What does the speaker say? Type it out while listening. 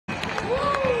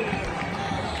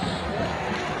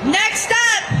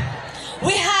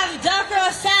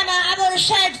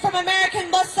from American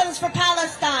Muslims for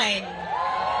Palestine.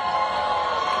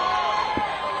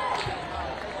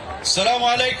 Assalamu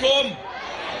alaikum.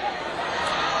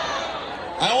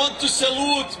 I want to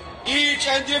salute each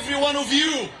and every one of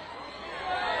you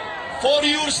for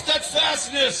your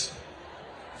steadfastness,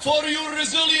 for your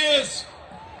resilience,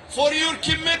 for your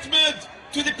commitment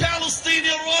to the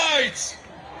Palestinian rights.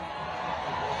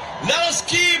 Let us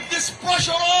keep this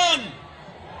pressure on.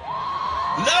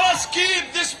 Let us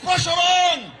keep this pressure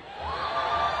on.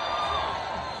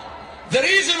 The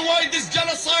reason why this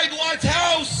genocide White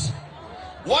House,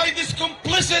 why this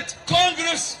complicit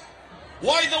Congress,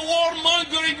 why the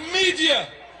warmongering media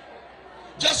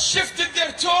just shifted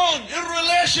their tone in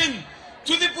relation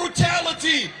to the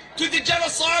brutality, to the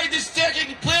genocide is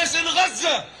taking place in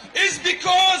Gaza, is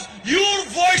because your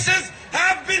voices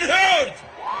have been heard.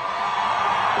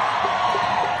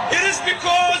 It is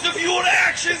because of your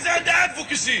actions and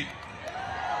advocacy.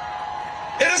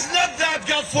 It is not that,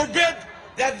 God forbid,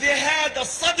 that they had a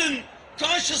sudden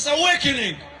conscious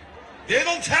awakening. They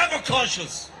don't have a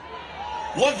conscience.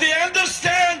 What they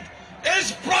understand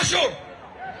is pressure.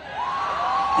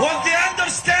 What they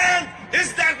understand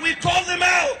is that we call them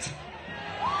out.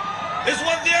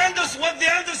 What they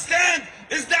understand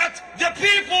is that the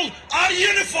people are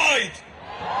unified.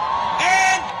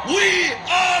 And we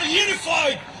are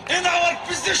unified in our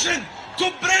position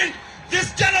to bring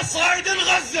this genocide in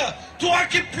Gaza to a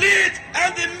complete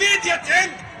and immediate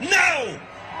end now.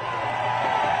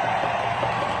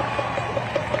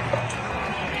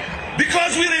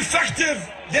 Because we're effective,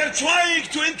 they're trying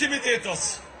to intimidate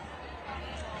us.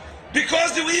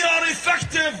 Because we are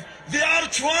effective, they are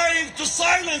trying to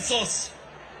silence us.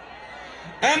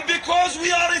 And because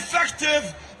we are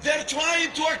effective, they're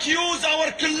trying to accuse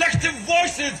our collective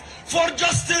voices for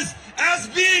justice as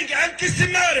being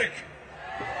anti-Semitic.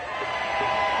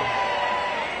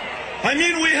 I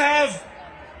mean, we have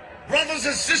brothers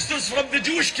and sisters from the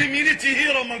Jewish community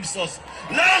here amongst us.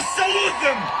 Let us salute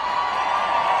them.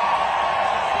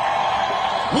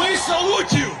 We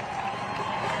salute you.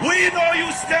 We know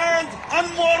you stand on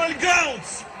moral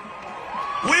grounds.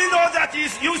 We know that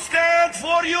you stand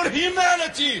for your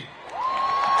humanity.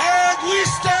 And we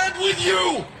stand with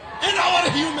you in our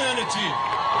humanity.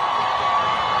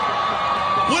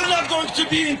 We're not going to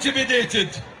be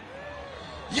intimidated.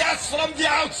 Yes, from the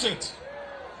outset,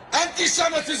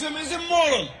 anti-Semitism is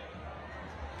immoral.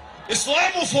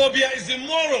 Islamophobia is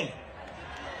immoral.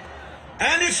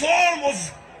 Any form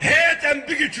of hate and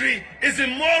bigotry is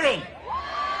immoral.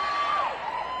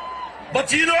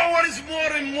 But you know what is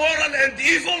more immoral and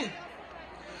evil?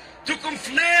 To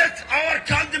conflate our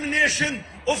condemnation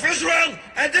of Israel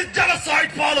and its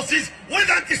genocide policies with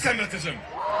anti-Semitism.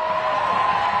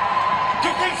 To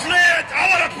conflate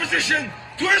our opposition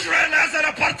to Israel as an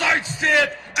apartheid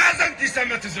state as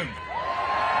anti-Semitism.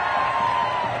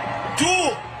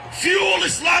 To fuel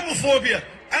Islamophobia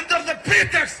under the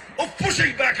pretext of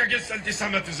pushing back against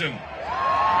anti-Semitism.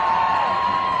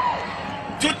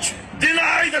 To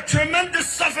deny the tremendous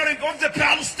suffering of the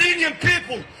Palestinian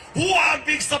people who are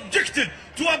being subjected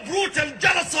to a brutal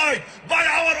genocide by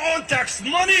our own tax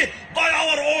money, by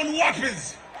our own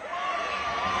weapons.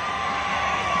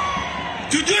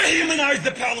 To dehumanize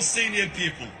the Palestinian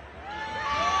people.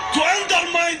 To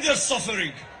undermine their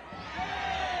suffering.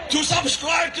 To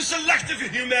subscribe to selective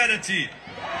humanity.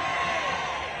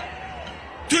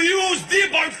 To use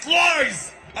debunked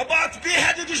lies about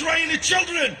beheaded Israeli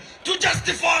children to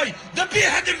justify the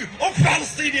beheading of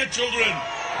Palestinian children.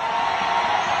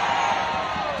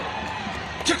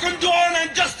 To condone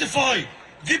and justify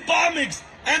the bombings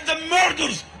and the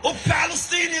murders of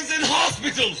Palestinians in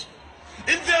hospitals,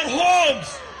 in their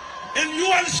homes, in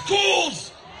UN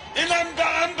schools, in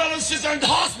ambulances and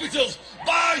hospitals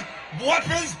by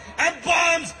weapons and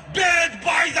bombs banned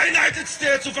by the United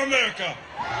States of America.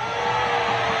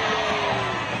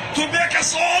 To make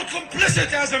us all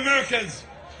complicit as Americans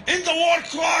in the war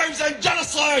crimes and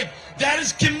genocide that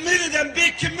is committed and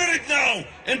being committed now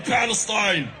in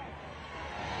Palestine.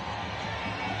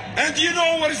 And you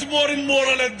know what is more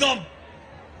immoral and dumb?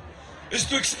 Is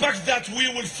to expect that we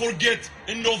will forget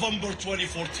in November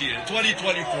 2024.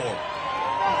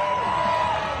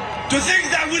 To think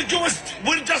that we're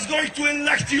just going to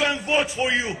elect you and vote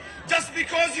for you just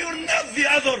because you're not the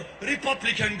other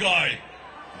Republican guy.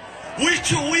 We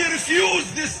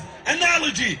refuse this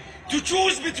analogy to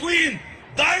choose between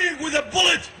dying with a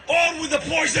bullet or with a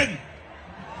poison.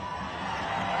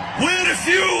 We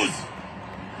refuse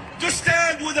to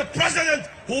stand with a president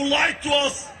who lied to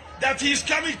us that he's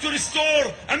coming to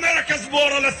restore America's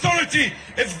moral authority.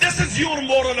 If this is your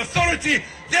moral authority,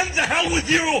 then the hell with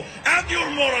you and your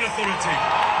moral authority.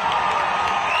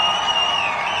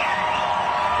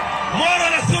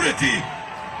 Moral authority.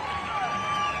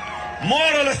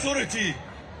 Moral authority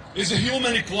is a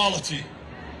human equality.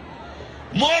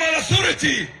 Moral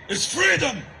authority is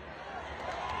freedom.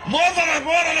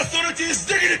 Moral authority is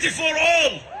dignity for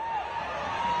all.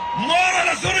 Moral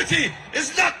authority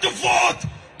is not to vote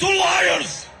to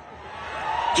liars,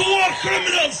 to war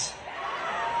criminals,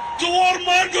 to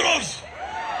warmongers.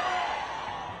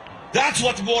 That's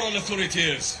what moral authority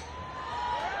is.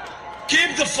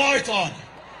 Keep the fight on.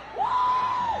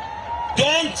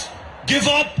 Don't give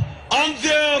up on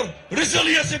their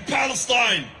resilience in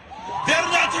Palestine.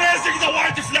 They're not raising the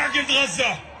white flag in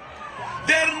Gaza.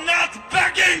 They're not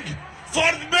begging for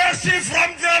mercy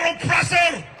from their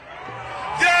oppressor.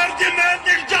 They're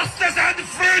demanding justice and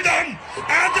freedom,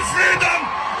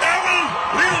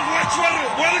 which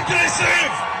will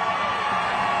receive.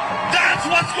 That's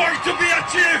what's going to be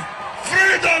achieved.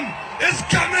 Freedom is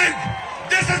coming.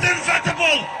 This is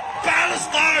inevitable.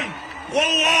 Palestine,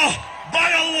 wallah,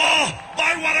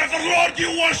 by whatever Lord you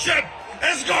worship,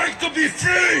 is going to be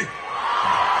free.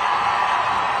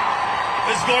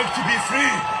 Is going to be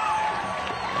free.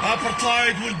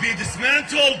 Apartheid will be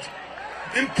dismantled.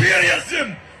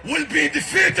 Imperialism will be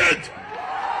defeated.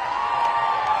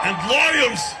 And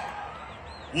lawyers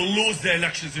will lose the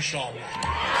elections, inshallah.